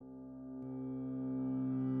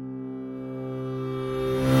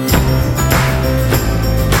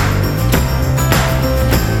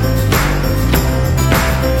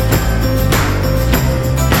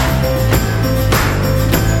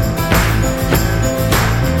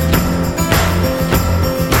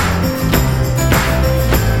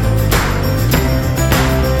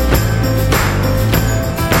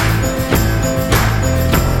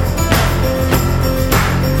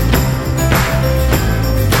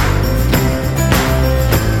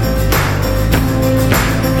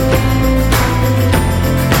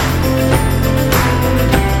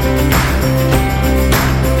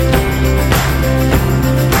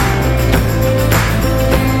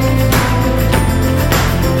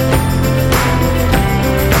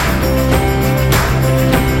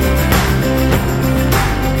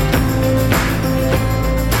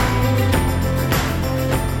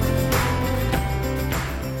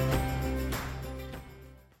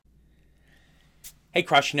Hey,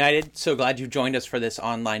 Cross United. So glad you joined us for this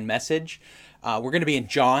online message. We're going to be in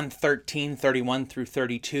John 13:31 through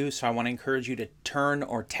 32. So I want to encourage you to turn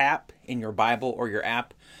or tap in your Bible or your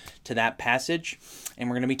app to that passage. And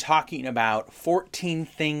we're going to be talking about 14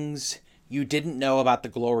 things you didn't know about the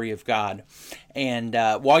glory of God. And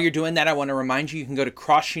while you're doing that, I want to remind you can go to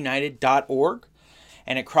crossunited.org.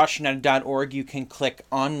 And at crossunited.org, you can click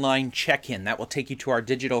online check-in. That will take you to our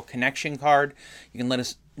digital connection card. You can let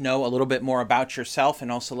us know a little bit more about yourself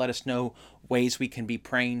and also let us know ways we can be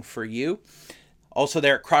praying for you. Also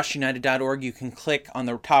there at crossunited.org, you can click on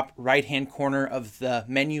the top right-hand corner of the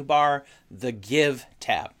menu bar, the Give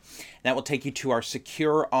tab. That will take you to our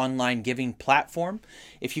secure online giving platform.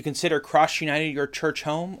 If you consider Cross United your church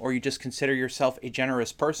home, or you just consider yourself a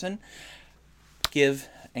generous person, give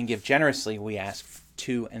and give generously, we ask,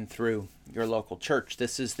 to and through your local church.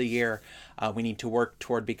 This is the year we need to work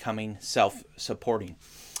toward becoming self-supporting.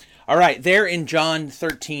 All right, there in John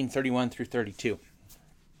 13:31 through 32.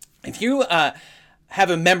 If you have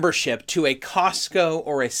a membership to a Costco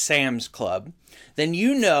or a Sam's Club, then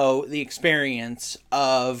you know the experience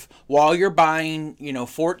of while you're buying,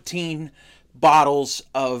 14 bottles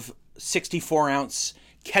of 64-ounce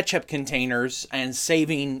ketchup containers and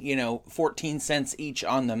saving, 14 cents each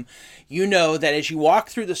on them, you know that as you walk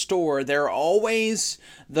through the store, there are always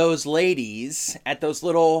those ladies at those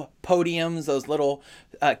little podiums, those little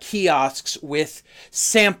kiosks with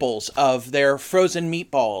samples of their frozen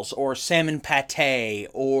meatballs or salmon pate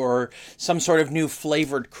or some sort of new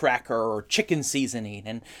flavored cracker or chicken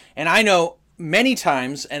seasoning. And I know many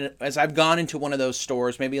times, and as I've gone into one of those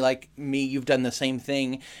stores, maybe like me, you've done the same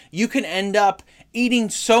thing, you can end up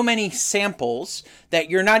eating so many samples that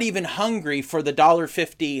you're not even hungry for the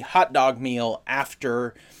 $1.50 hot dog meal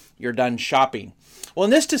after you're done shopping. Well,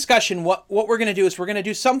 in this discussion, what we're going to do is we're going to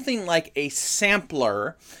do something like a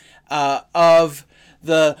sampler of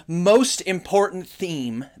the most important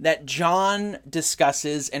theme that John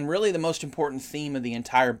discusses, and really the most important theme of the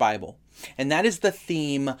entire Bible. And that is the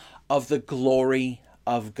theme of the glory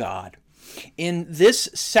of God. In this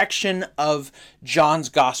section of John's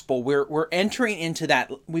gospel, we're entering into that.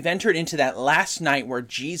 We've entered into that last night where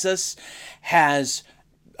Jesus has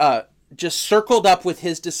just circled up with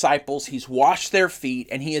his disciples. He's washed their feet,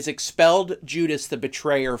 and he has expelled Judas the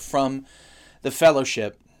betrayer from the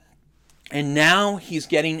fellowship. And now he's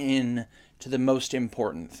getting in to the most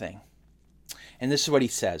important thing. And this is what he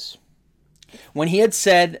says. When he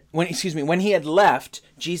had left,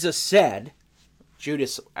 Jesus said,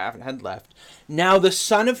 Judas had left, "Now the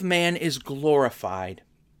Son of Man is glorified,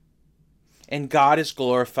 and God is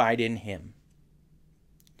glorified in him.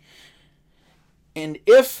 And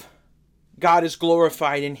if God is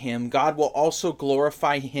glorified in him, God will also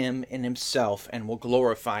glorify him in himself and will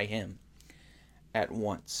glorify him at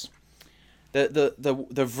once."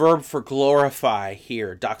 The verb for glorify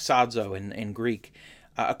here, doxazo in Greek,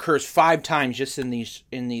 occurs 5 times just in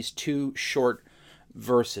these 2 short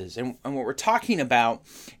verses. And what we're talking about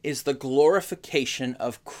is the glorification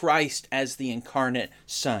of Christ as the incarnate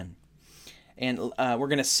Son. And we're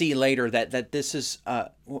going to see later that this is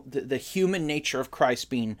the human nature of Christ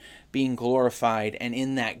being glorified, and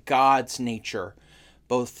in that God's nature,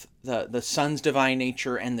 both the Son's divine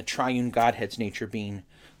nature and the triune Godhead's nature being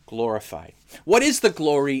glorified. What is the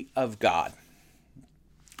glory of God?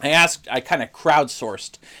 I kind of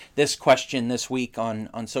crowdsourced this question this week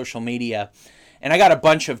on social media, and I got a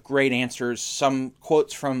bunch of great answers, some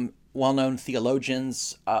quotes from well-known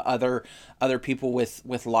theologians, other people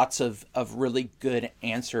with lots of really good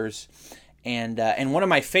answers. And one of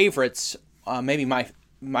my favorites, maybe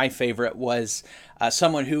my favorite, was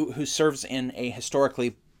someone who serves in a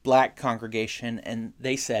historically black congregation, and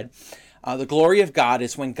they said, the glory of God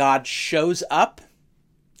is when God shows up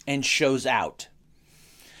and shows out.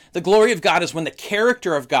 The glory of God is when the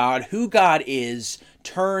character of God, who God is,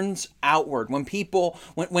 turns outward. When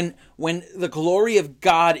the glory of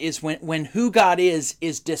God is when who God is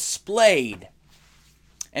displayed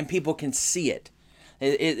and people can see it.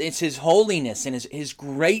 It's his holiness and his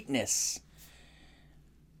greatness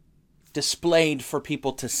displayed for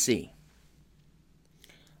people to see.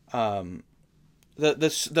 The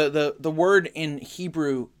word in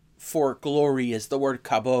Hebrew for glory is the word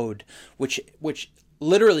kabod, which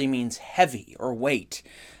literally means heavy or weight.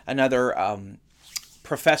 Another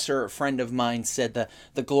professor, friend of mine, said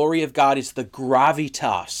the glory of God is the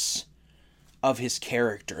gravitas of his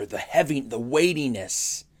character, the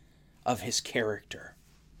weightiness of his character.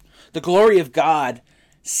 The glory of God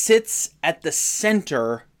sits at the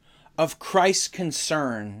center of Christ's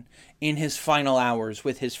concern in his final hours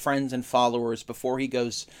with his friends and followers before he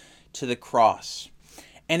goes to the cross.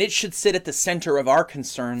 and it should sit at the center of our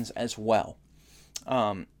concerns as well.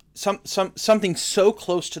 Something so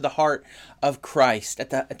close to the heart of Christ,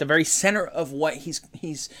 at the very center of what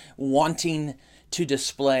he's wanting to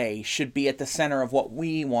display, should be at the center of what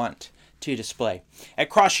we want to display. At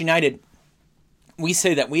Cross United, we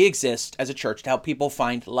say that we exist as a church to help people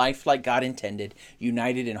find life like God intended,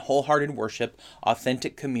 united in wholehearted worship,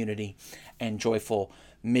 authentic community, and joyful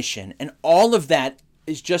mission. And all of that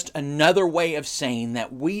is just another way of saying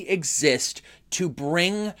that we exist to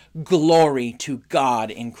bring glory to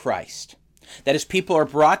God in Christ. That as people are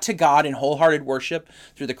brought to God in wholehearted worship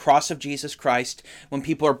through the cross of Jesus Christ, when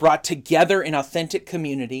people are brought together in authentic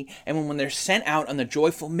community, and when they're sent out on the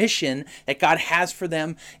joyful mission that God has for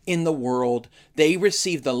them in the world, they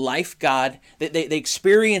receive the life they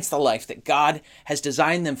experience the life that God has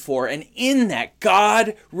designed them for, and in that,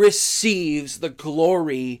 God receives the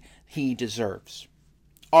glory he deserves.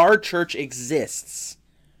 Our church exists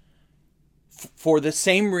for the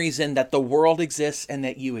same reason that the world exists and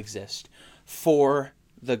that you exist, for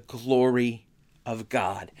the glory of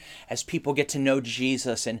God. As people get to know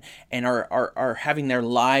Jesus and are having their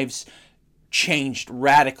lives changed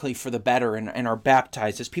radically for the better and are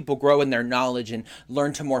baptized, as people grow in their knowledge and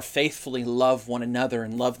learn to more faithfully love one another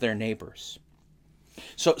and love their neighbors.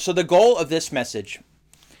 So the goal of this message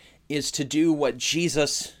is to do what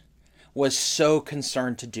Jesus was so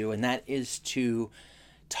concerned to do, and that is to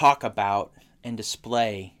talk about and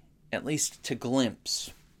display, at least to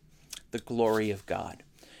glimpse, the glory of God.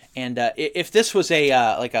 And if this was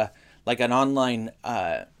a like an online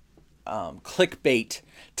clickbait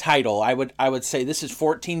title, I would say this is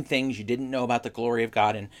 14 things you didn't know about the glory of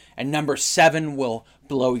God, and number 7 will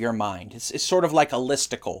blow your mind. It's sort of like a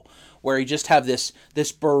listicle, where you just have this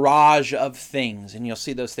barrage of things, and you'll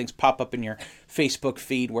see those things pop up in your Facebook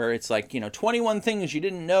feed where it's like, 21 things you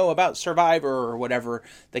didn't know about Survivor, or whatever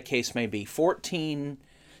the case may be. 14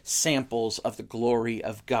 samples of the glory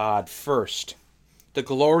of God. First, the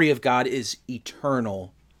glory of God is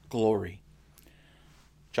eternal glory.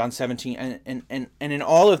 John 17, and in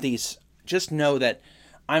all of these, just know that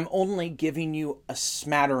I'm only giving you a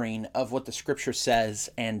smattering of what the Scripture says,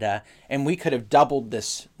 and we could have doubled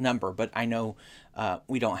this number, but I know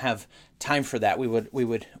we don't have time for that. We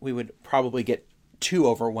would probably get too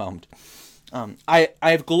overwhelmed. I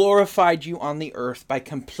have glorified you on the earth by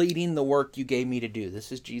completing the work you gave me to do. This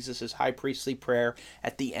is Jesus' high priestly prayer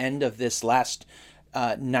at the end of this last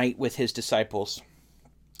night with his disciples.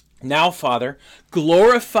 Now, Father,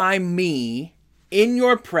 glorify me in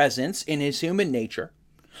your presence in his human nature,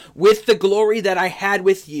 with the glory that I had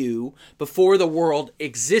with you before the world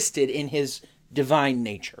existed in his divine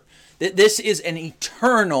nature. This is an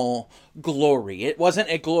eternal glory. It wasn't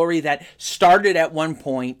a glory that started at one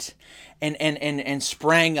point and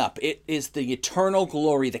sprang up. It is the eternal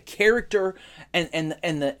glory. The character and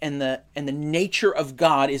the nature of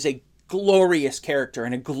God is a glorious character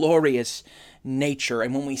and a glorious nature.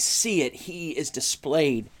 And when we see it, he is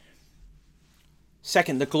displayed.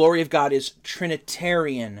 Second, the glory of God is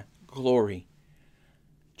Trinitarian glory.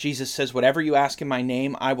 Jesus says, whatever you ask in my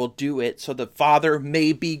name, I will do it, so the Father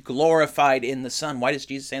may be glorified in the Son. Why does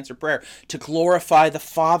Jesus answer prayer? To glorify the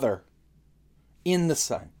Father in the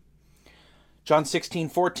Son. John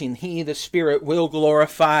 16:14, he, the Spirit, will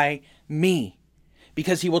glorify me,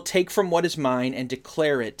 because he will take from what is mine and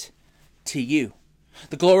declare it to you.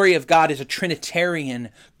 The glory of God is a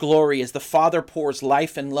Trinitarian glory, as the Father pours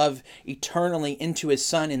life and love eternally into his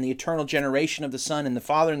Son in the eternal generation of the Son, and the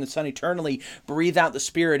Father and the Son eternally breathe out the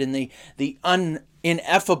Spirit in the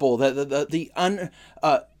ineffable,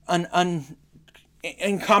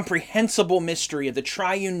 incomprehensible mystery of the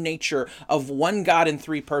triune nature of one God in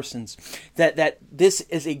three persons. That this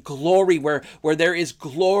is a glory where there is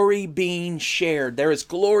glory being shared, there is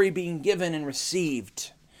glory being given and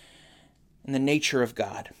received in the nature of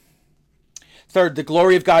God. Third, the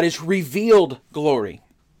glory of God is revealed glory.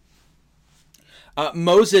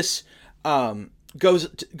 Moses goes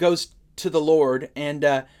to the Lord and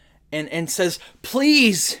says,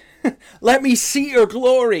 "Please, let me see your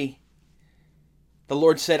glory." The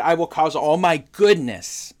Lord said, "I will cause all my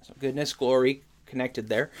goodness," so goodness, glory, connected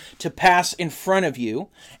there, "to pass in front of you,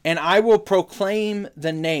 and I will proclaim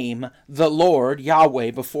the name, the Lord,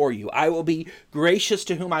 Yahweh, before you. I will be gracious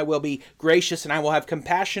to whom I will be gracious, and I will have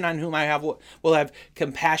compassion on whom I will have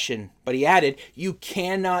compassion." But he added, "You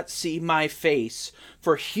cannot see my face,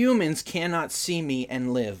 for humans cannot see me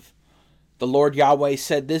and live." The Lord Yahweh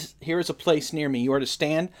said, "Here is a place near me. You are to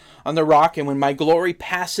stand on the rock, and when my glory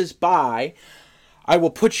passes by, I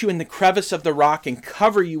will put you in the crevice of the rock and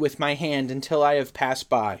cover you with my hand until I have passed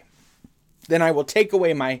by. Then I will take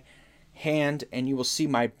away my hand, and you will see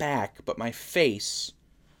my back, but my face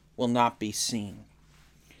will not be seen.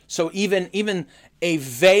 So even a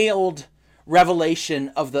veiled revelation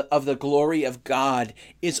of the glory of God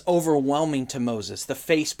is overwhelming to Moses. The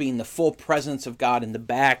face being the full presence of God, and the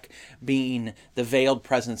back being the veiled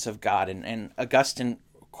presence of God. And Augustine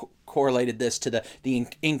correlated this to the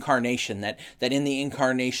incarnation, that in the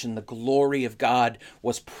incarnation the glory of God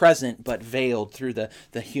was present but veiled through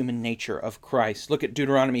the human nature of Christ. Look at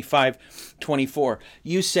Deuteronomy 5:24.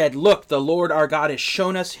 You said, look, the Lord our God has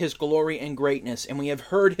shown us his glory and greatness, and we have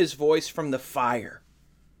heard his voice from the fire.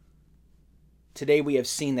 Today we have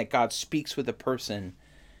seen that God speaks with a person,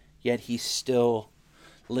 yet he still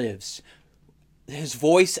lives. His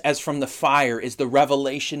voice as from the fire is the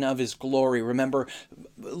revelation of his glory. Remember,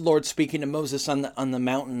 Lord speaking to Moses on the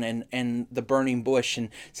mountain and the burning bush, and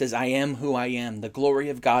says, I am who I am. The glory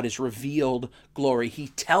of God is revealed glory. He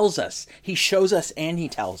tells us, he shows us, and he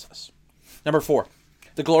tells us. Number 4,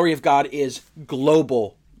 the glory of God is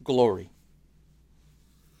global glory.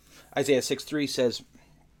 Isaiah 6:3 says,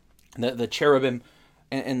 the cherubim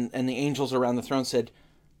and the angels around the throne said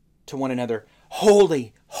to one another,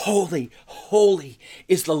 Holy, holy, holy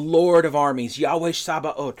is the Lord of armies, Yahweh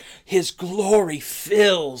Sabaoth. His glory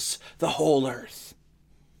fills the whole earth.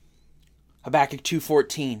 Habakkuk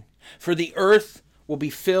 2:14. For the earth will be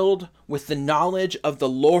filled with the knowledge of the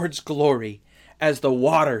Lord's glory as the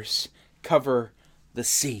waters cover the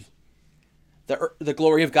sea. The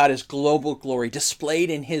glory of God is global glory, displayed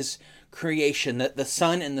in his creation, the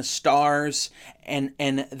sun and the stars and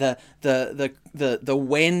the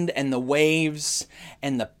wind and the waves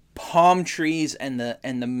and the palm trees and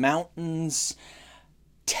the mountains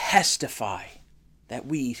testify that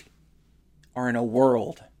we are in a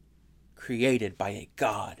world created by a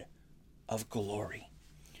God of glory.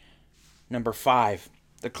 Number 5,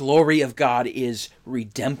 the glory of God is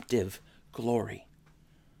redemptive glory.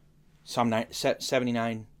 Psalm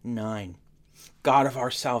 79:9. God of our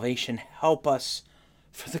salvation, help us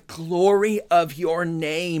for the glory of your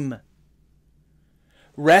name.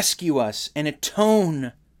 Rescue us and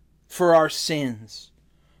atone for our sins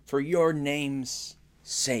for your name's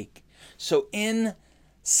sake. So in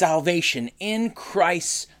salvation, in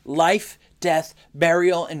Christ's life, death,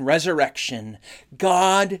 burial, and resurrection,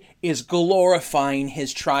 God is glorifying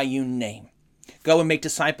his triune name. Go and make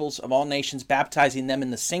disciples of all nations, baptizing them in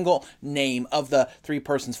the single name of the three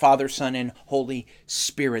persons, Father, Son, and Holy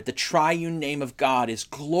Spirit. The triune name of God is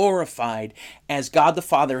glorified as God the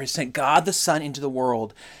Father has sent God the Son into the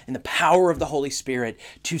world in the power of the Holy Spirit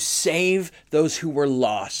to save those who were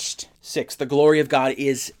lost. 6, the glory of God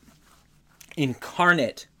is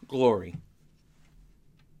incarnate glory.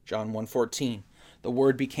 John 1:14, the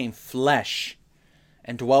Word became flesh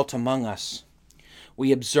and dwelt among us.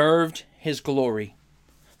 We observed his glory,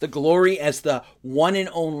 the glory as the one and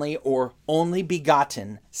only or only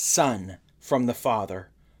begotten Son from the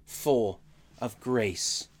Father, full of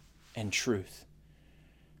grace and truth.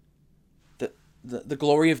 The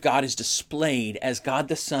glory of God is displayed as God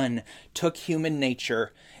the Son took human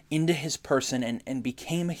nature into his person and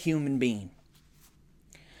became a human being.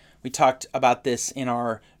 We talked about this in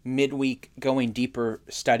our midweek Going Deeper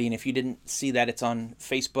study, and if you didn't see that, it's on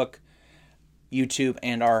Facebook, YouTube,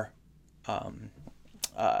 and our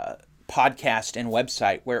podcast and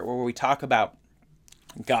website where we talk about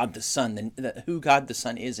God the Son, who God the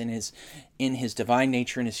Son is in his divine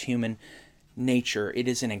nature and his human nature. It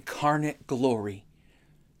is an incarnate glory,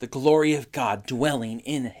 the glory of God dwelling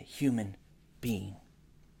in a human being.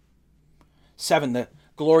 7, the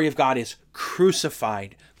glory of God is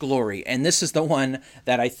crucified glory. And this is the one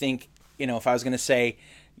that I think, if I was going to say,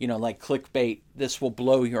 like clickbait, this will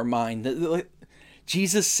blow your mind.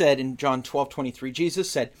 Jesus said in John 12:23, Jesus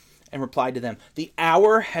said and replied to them, the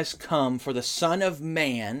hour has come for the Son of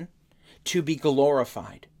Man to be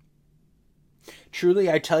glorified. Truly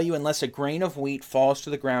I tell you, unless a grain of wheat falls to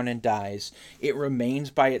the ground and dies, it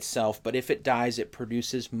remains by itself, but if it dies, it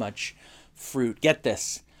produces much fruit. Get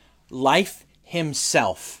this. Life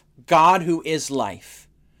himself, God who is life,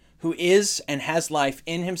 who is and has life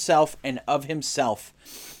in himself and of himself,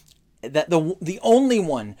 that the only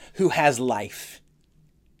one who has life,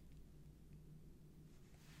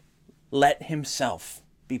 let himself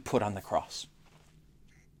be put on the cross.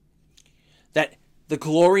 That the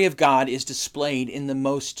glory of God is displayed in the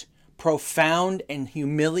most profound and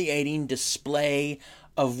humiliating display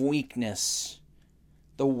of weakness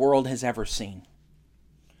the world has ever seen.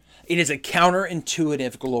 It is a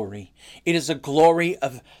counterintuitive glory. It is a glory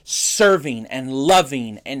of serving and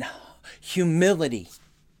loving and humility.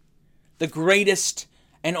 The greatest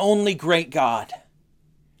and only great God,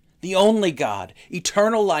 the only God,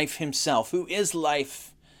 eternal life himself, who is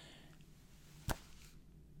life,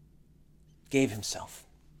 gave himself.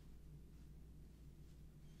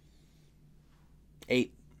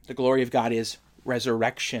 8. The glory of God is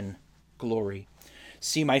resurrection glory.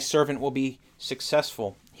 See, my servant will be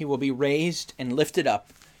successful. He will be raised and lifted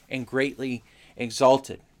up and greatly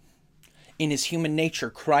exalted. In his human nature,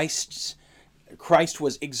 Christ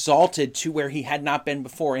was exalted to where he had not been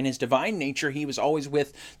before. In his divine nature, he was always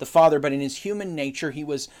with the Father, but in his human nature, he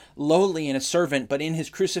was lowly and a servant. But in his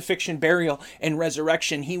crucifixion, burial, and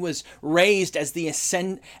resurrection, he was raised as the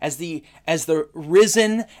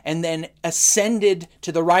risen and then ascended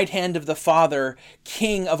to the right hand of the Father,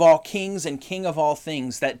 King of all kings and King of all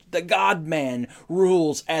things. That the God-man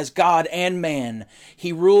rules as God and man.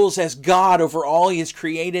 He rules as God over all he has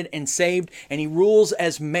created and saved, and he rules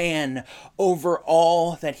as man over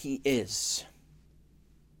all that he is.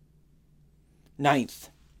 9th,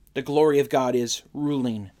 the glory of God is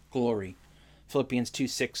ruling glory. Philippians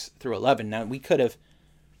 2:6-11. Now, we could have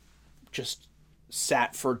just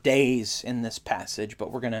sat for days in this passage,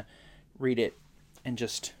 but we're going to read it and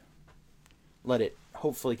just let it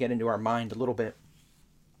hopefully get into our mind a little bit.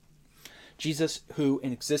 Jesus, who,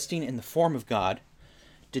 in existing in the form of God,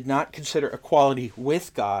 did not consider equality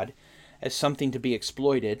with God as something to be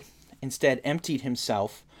exploited, instead emptied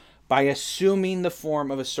himself by assuming the form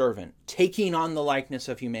of a servant, taking on the likeness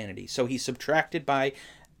of humanity. So he subtracted by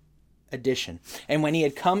addition. And when he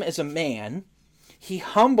had come as a man, he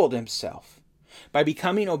humbled himself by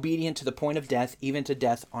becoming obedient to the point of death, even to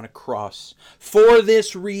death on a cross. For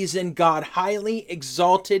this reason, God highly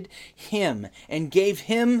exalted him and gave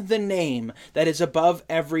him the name that is above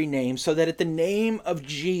every name, so that at the name of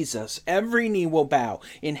Jesus, every knee will bow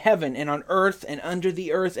in heaven and on earth and under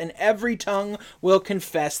the earth, and every tongue will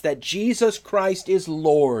confess that Jesus Christ is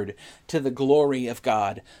Lord, to the glory of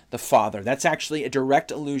God the Father. That's actually a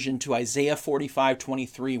direct allusion to Isaiah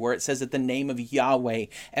 45:23, where it says, at the name of Yahweh,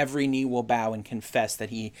 every knee will bow and confess that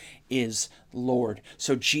he is Lord.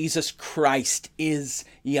 So Jesus Christ is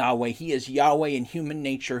Yahweh. He is Yahweh in human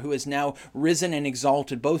nature, who is now risen and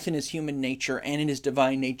exalted, both in his human nature and in his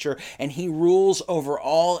divine nature, and he rules over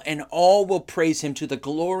all, and all will praise him to the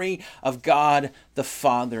glory of God the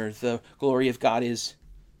Father. The glory of God is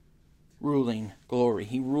ruling glory.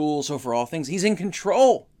 He rules over all things. He's in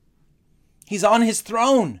control. He's on his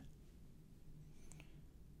throne.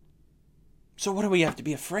 So what do we have to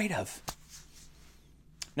be afraid of?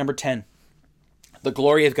 Number 10, the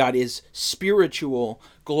glory of God is spiritual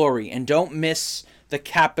glory. And don't miss the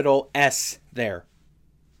capital S there.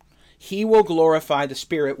 He will glorify, the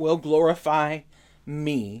Spirit will glorify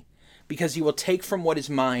me, because he will take from what is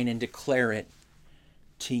mine and declare it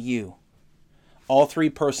to you. All three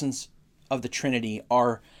persons of the Trinity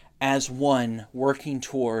are as one, working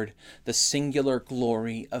toward the singular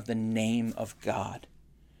glory of the name of God,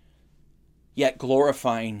 yet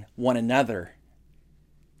glorifying one another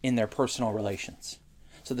in their personal relations.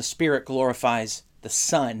 So the Spirit glorifies the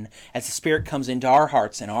Son. As the Spirit comes into our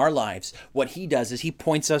hearts and our lives, what he does is he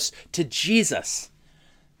points us to Jesus.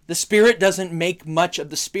 The Spirit doesn't make much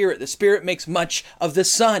of the Spirit. The Spirit makes much of the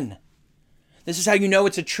Son. This is how you know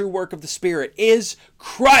it's a true work of the Spirit. Is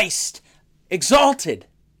Christ exalted?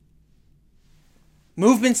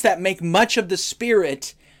 Movements that make much of the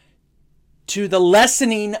Spirit to the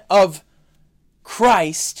lessening of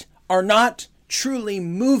Christ are not truly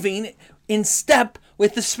moving in step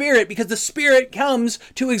with the Spirit, because the Spirit comes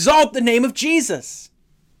to exalt the name of Jesus.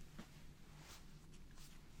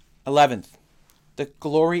 11th, the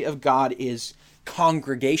glory of God is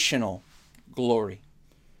congregational glory.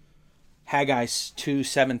 Haggai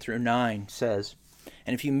 2:7-9 says,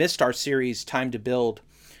 and if you missed our series, Time to Build,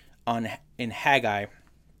 in Haggai,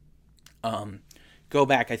 go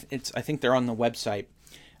back. I think they're on the website.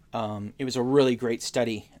 It was a really great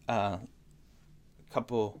study. I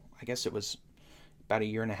guess it was about a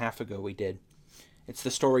year and a half ago we did. It's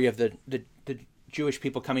the story of the Jewish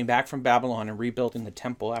people coming back from Babylon and rebuilding the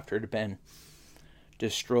temple after it had been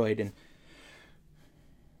destroyed. And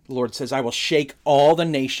the Lord says, I will shake all the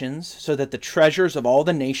nations so that the treasures of all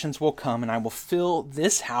the nations will come, and I will fill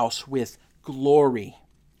this house with glory,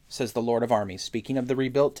 says the Lord of armies, speaking of the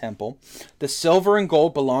rebuilt temple. The silver and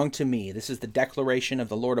gold belong to me. This is the declaration of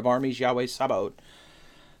the Lord of armies, Yahweh Sabaoth.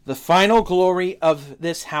 The final glory of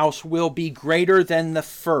this house will be greater than the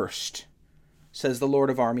first, says the Lord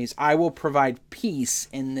of armies. I will provide peace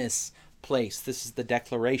in this place. This is the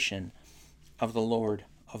declaration of the Lord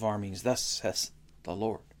of armies. Thus says the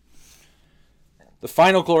Lord. The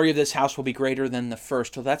final glory of this house will be greater than the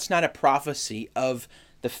first. Well, that's not a prophecy of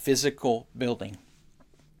the physical building.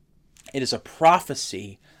 It is a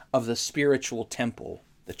prophecy of the spiritual temple,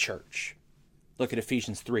 the church. Look at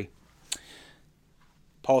Ephesians 3.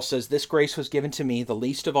 Paul says, "This grace was given to me, the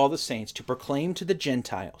least of all the saints, to proclaim to the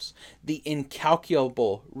Gentiles the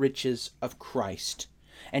incalculable riches of Christ,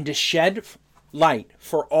 and to shed light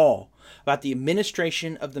for all about the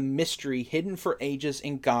administration of the mystery hidden for ages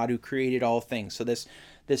in God who created all things." So this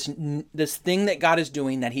thing that God is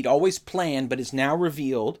doing that he'd always planned but is now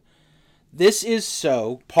revealed, this is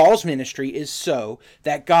so, Paul's ministry is so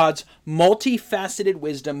that God's multifaceted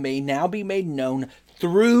wisdom may now be made known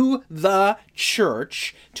through the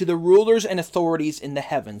church to the rulers and authorities in the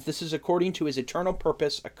heavens. This is according to his eternal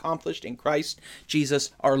purpose accomplished in Christ Jesus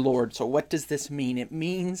our Lord. So what does this mean? It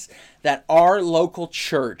means that our local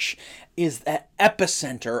church is the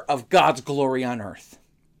epicenter of God's glory on earth.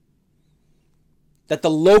 That the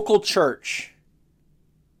local church,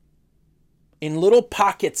 in little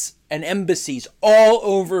pockets and embassies all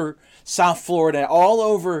over South Florida, all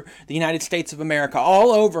over the United States of America,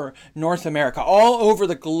 all over North America, all over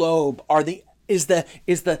the globe, is the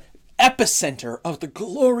epicenter of the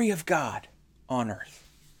glory of God on earth.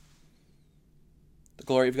 The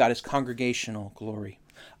glory of God is congregational glory.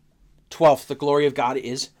 12th, the glory of God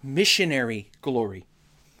is missionary glory.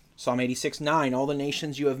 Psalm 86:9, "All the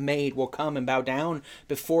nations you have made will come and bow down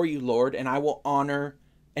before you, Lord, and I will honor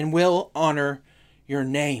your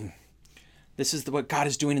name." This is what God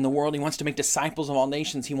is doing in the world. He wants to make disciples of all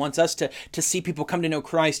nations. He wants us to see people come to know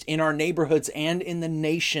Christ in our neighborhoods and in the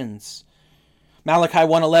nations. Malachi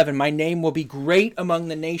 1:11, "My name will be great among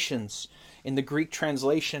the nations." In the Greek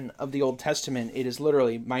translation of the Old Testament, it is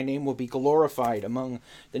literally, "My name will be glorified among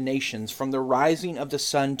the nations from the rising of the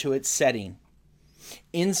sun to its setting.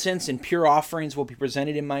 Incense and pure offerings will be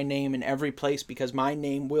presented in my name in every place, because my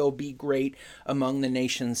name will be great among the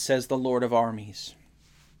nations, says the Lord of armies."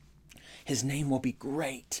 His name will be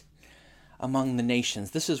great among the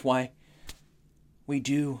nations. This is why we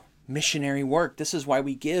do missionary work. This is why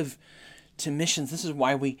we give to missions. This is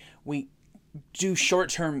why we do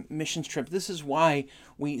short-term missions trips. This is why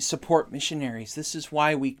we support missionaries. This is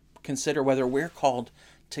why we consider whether we're called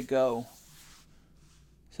to go,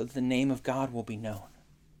 so that the name of God will be known.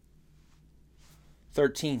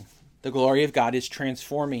 13, the glory of God is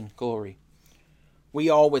transforming glory. We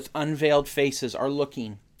all with unveiled faces are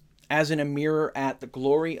looking as in a mirror at the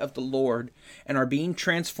glory of the Lord, and are being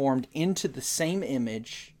transformed into the same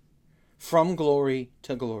image from glory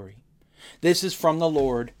to glory. This is from the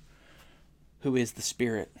Lord, who is the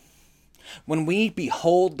Spirit. When we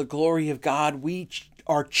behold the glory of God, we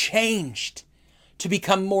are changed to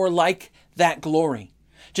become more like that glory.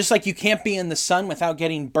 Just like you can't be in the sun without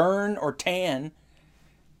getting burned or tan,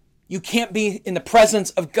 you can't be in the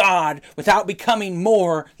presence of God without becoming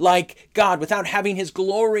more like God, without having his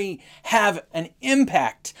glory have an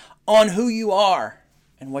impact on who you are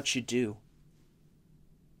and what you do.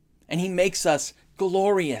 And he makes us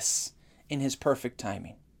glorious in his perfect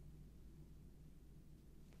timing.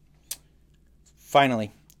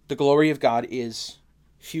 Finally, the glory of God is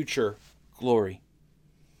future glory.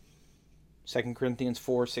 2 Corinthians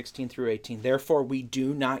 4:16 through 18. "Therefore we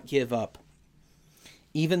do not give up.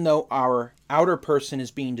 Even though our outer person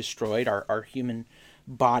is being destroyed, our human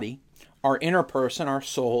body, our inner person, our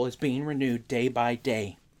soul, is being renewed day by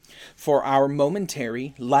day. For our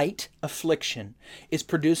momentary, light affliction is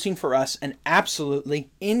producing for us an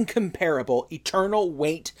absolutely incomparable, eternal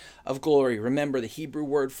weight of glory." Remember, the Hebrew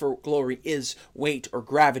word for glory is weight or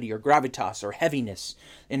gravity or gravitas or heaviness.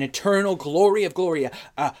 An eternal glory of glory,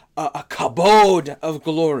 a kabod of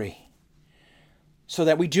glory. "So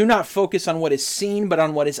that we do not focus on what is seen, but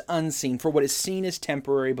on what is unseen. For what is seen is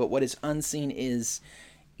temporary, but what is unseen is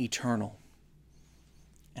eternal."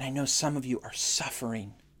 And I know some of you are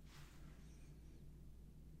suffering.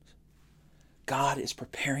 God is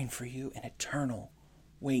preparing for you an eternal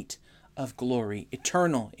weight of glory.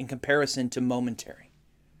 Eternal in comparison to momentary.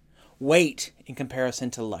 Weight in comparison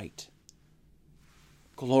to light.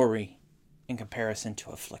 Glory in comparison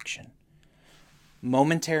to affliction.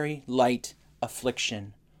 Momentary light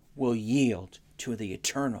affliction will yield to the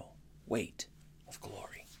eternal weight of glory.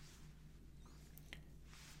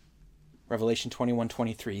 Revelation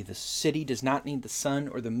 21:23, "The city does not need the sun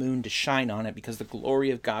or the moon to shine on it, because the glory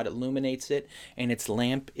of God illuminates it, and its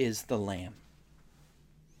lamp is the Lamb."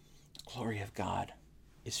 The glory of God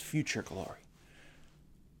is future glory.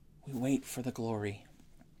 We wait for the glory.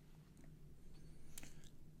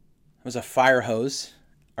 There was a fire hose.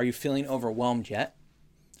 Are you feeling overwhelmed yet?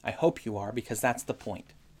 I hope you are, because that's the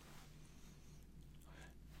point.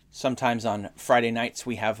 Sometimes on Friday nights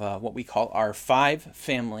we have what we call our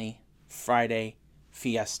 5-family Friday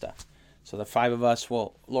fiesta. So the 5 of us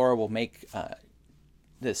Laura will make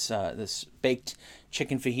this baked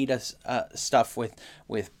chicken fajita stuff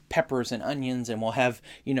with peppers and onions, and we'll have,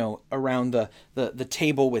 around the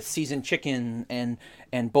table with seasoned chicken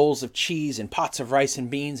and bowls of cheese and pots of rice and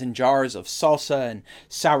beans and jars of salsa and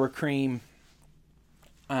sour cream.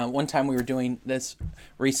 One time we were doing this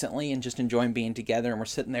recently and just enjoying being together, and we're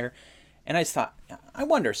sitting there, and I just thought, I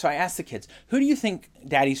wonder. So I asked the kids, who do you think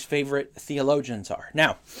Daddy's favorite theologians are?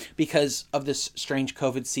 Now, because of this strange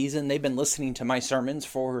COVID season, they've been listening to my sermons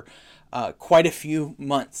for quite a few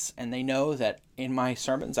months, and they know that in my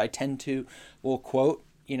sermons I will quote,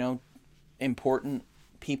 important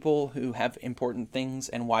people who have important things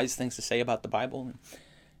and wise things to say about the Bible.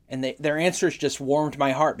 And their answers just warmed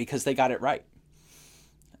my heart because they got it right.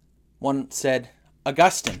 One said,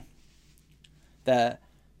 Augustine, the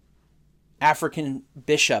African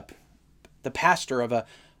bishop, the pastor of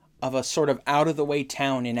a sort of out-of-the-way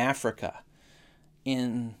town in Africa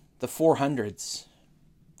in the 400s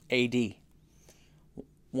AD.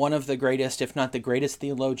 One of the greatest, if not the greatest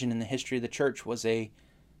theologian in the history of the church was an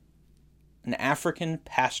African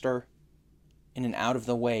pastor in an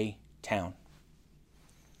out-of-the-way town.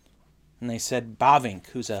 And they said Bavinck,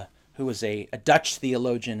 who was a Dutch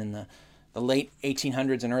theologian in the late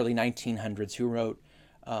 1800s and early 1900s, who wrote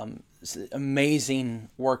amazing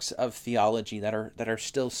works of theology that are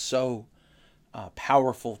still so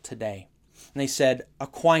powerful today. And they said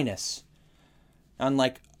Aquinas.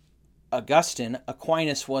 Unlike Augustine,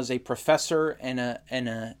 Aquinas was a professor,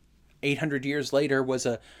 and 800 years later was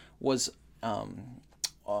a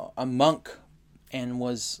monk, and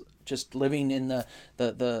was just living in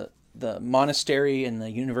the monastery and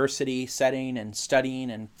the university setting and studying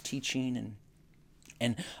and teaching,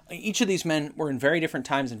 and each of these men were in very different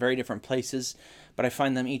times and very different places, but I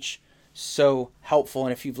find them each so helpful.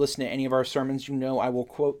 And if you've listened to any of our sermons, I will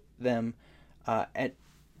quote them at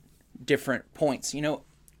different points.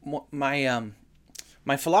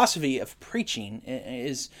 My philosophy of preaching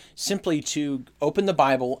is simply to open the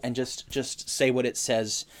Bible and just say what it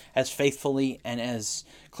says as faithfully and as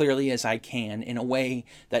clearly as I can, in a way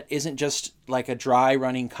that isn't just like a dry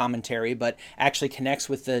running commentary, but actually connects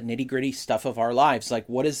with the nitty-gritty stuff of our lives. Like,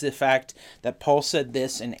 what does the fact that Paul said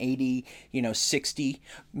this in AD 60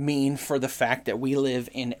 mean for the fact that we live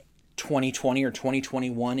in 2020 or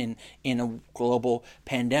 2021 in a global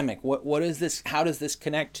pandemic? What is this? How does this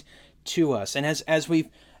connect to us? And as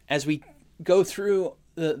we go through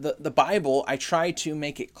the Bible, I try to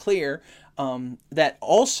make it clear that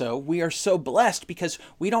also we are so blessed because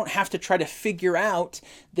we don't have to try to figure out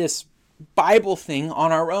this Bible thing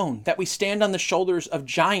on our own, that we stand on the shoulders of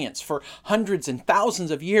giants for hundreds and thousands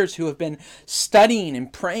of years who have been studying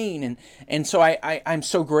and praying. And so I'm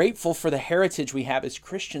so grateful for the heritage we have as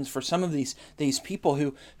Christians, for some of these people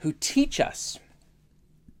who teach us.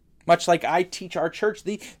 Much like I teach our church,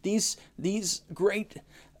 these great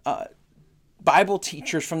Bible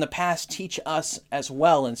teachers from the past teach us as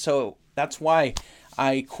well. And so that's why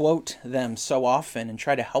I quote them so often and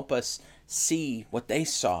try to help us see what they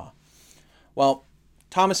saw. Well,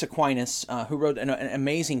 Thomas Aquinas, who wrote an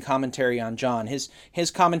amazing commentary on John,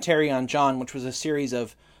 his commentary on John, which was a series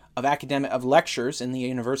of lectures in the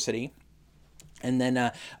university, and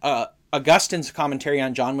then Augustine's commentary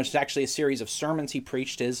on John, which is actually a series of sermons he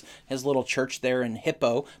preached his little church there in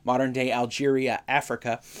Hippo, modern-day Algeria,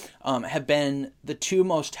 Africa, have been the two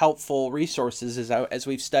most helpful resources as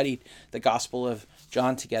we've studied the Gospel of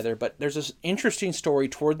John together. But there's this interesting story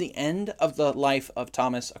toward the end of the life of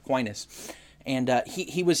Thomas Aquinas. And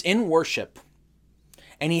he was in worship,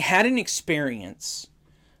 and he had an experience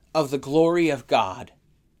of the glory of God.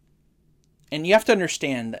 And you have to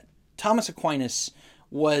understand that Thomas Aquinas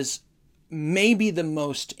was maybe the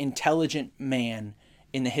most intelligent man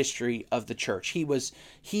in the history of the church.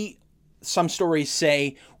 Some stories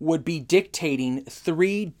say, would be dictating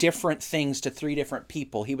 3 different things to 3 different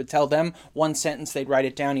people. He would tell them one sentence, they'd write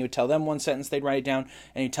it down. He would tell them one sentence, they'd write it down.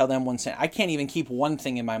 And he'd tell them one sentence. I can't even keep one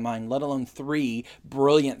thing in my mind, let alone 3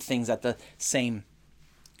 brilliant things at the same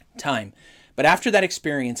time. But after that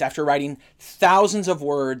experience, after writing thousands of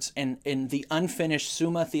words in the unfinished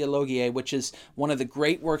Summa Theologiae, which is one of the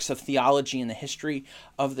great works of theology in the history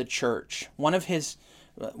of the church,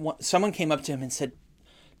 someone came up to him and said,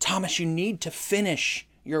 "Thomas, you need to finish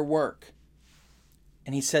your work."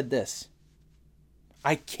 And he said this,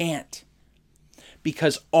 "I can't,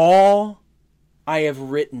 because all I have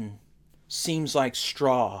written seems like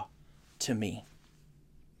straw to me."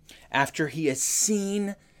 After he has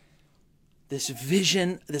seen this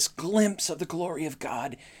vision, this glimpse of the glory of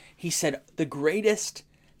God, he said the greatest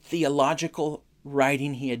theological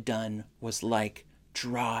writing he had done was like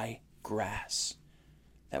dry grass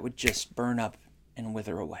that would just burn up and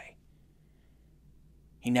wither away.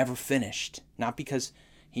 He never finished, not because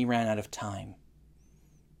he ran out of time,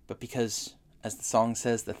 but because, as the song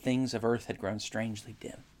says, the things of earth had grown strangely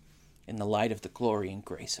dim in the light of the glory and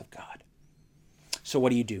grace of God. So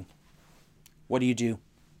what do you do? What do you do?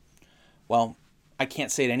 Well, I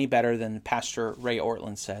can't say it any better than Pastor Ray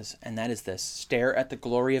Ortlund says, and that is this: stare at the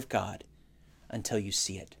glory of God until you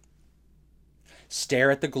see it.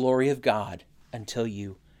 Stare at the glory of God until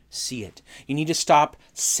you see it. You need to stop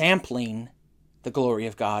sampling the glory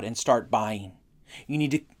of God and start buying. You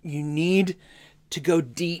need to go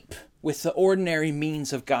deep with the ordinary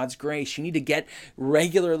means of God's grace. You need to get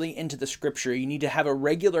regularly into the scripture. You need to have a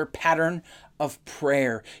regular pattern of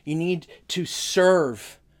prayer. You need to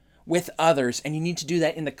serve with others, and you need to do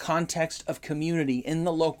that in the context of community, in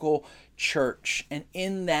the local church. And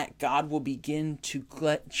in that, God will begin to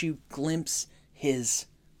let you glimpse his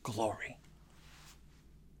glory.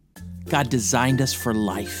 God designed us for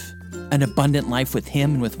life, an abundant life with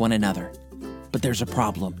him and with one another. But there's a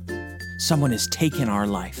problem. Someone has taken our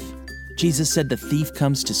life. Jesus said the thief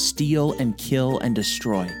comes to steal and kill and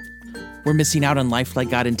destroy. We're missing out on life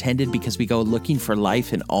like God intended because we go looking for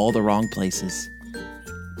life in all the wrong places.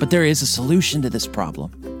 But there is a solution to this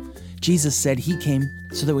problem. Jesus said he came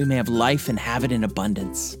so that we may have life and have it in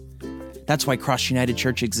abundance. That's why Cross United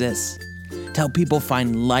Church exists, to help people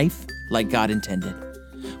find life like God intended.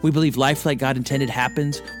 We believe life like God intended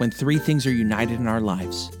happens when three things are united in our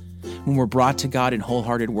lives: when we're brought to God in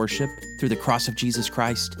wholehearted worship through the cross of Jesus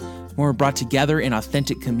Christ, when we're brought together in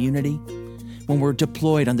authentic community, when we're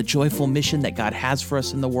deployed on the joyful mission that God has for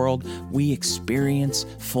us in the world, we experience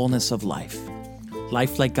fullness of life.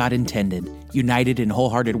 Life like God intended, united in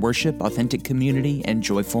wholehearted worship, authentic community, and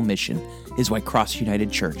joyful mission is why Cross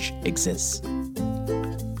United Church exists.